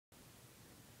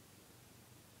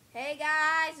Hey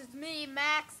guys, it's me,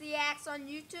 Max the Axe on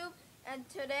YouTube, and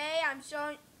today I'm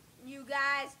showing you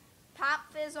guys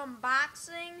Pop Fizz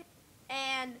unboxing,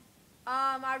 and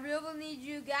I really need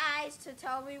you guys to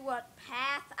tell me what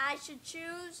path I should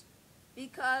choose,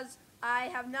 because I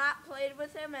have not played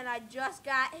with him and I just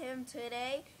got him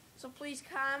today. So please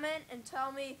comment and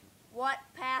tell me what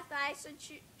path I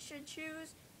should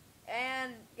choose.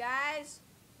 And guys,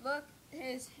 look,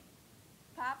 his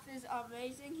Pop is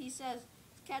amazing. He says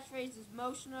his catchphrase is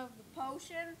motion of the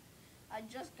potion. I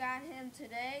just got him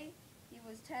today. He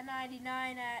was $10.99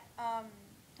 at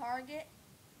Target.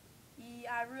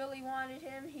 I really wanted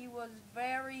him. He was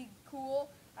very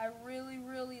cool. I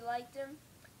really liked him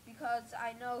because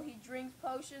I know he drinks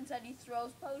potions and he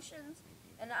throws potions.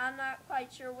 And I'm not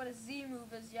quite sure what a Z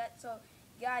move is yet, so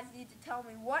you guys need to tell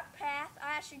me what path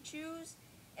I should choose.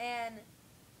 And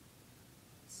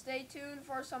stay tuned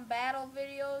for some battle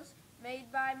videos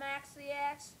made by Max the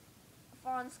Axe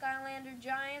on Skylander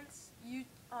Giants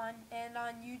and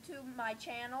on YouTube, my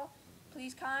channel.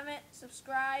 Please comment,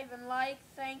 subscribe, and like.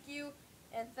 Thank you,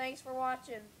 and thanks for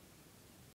watching.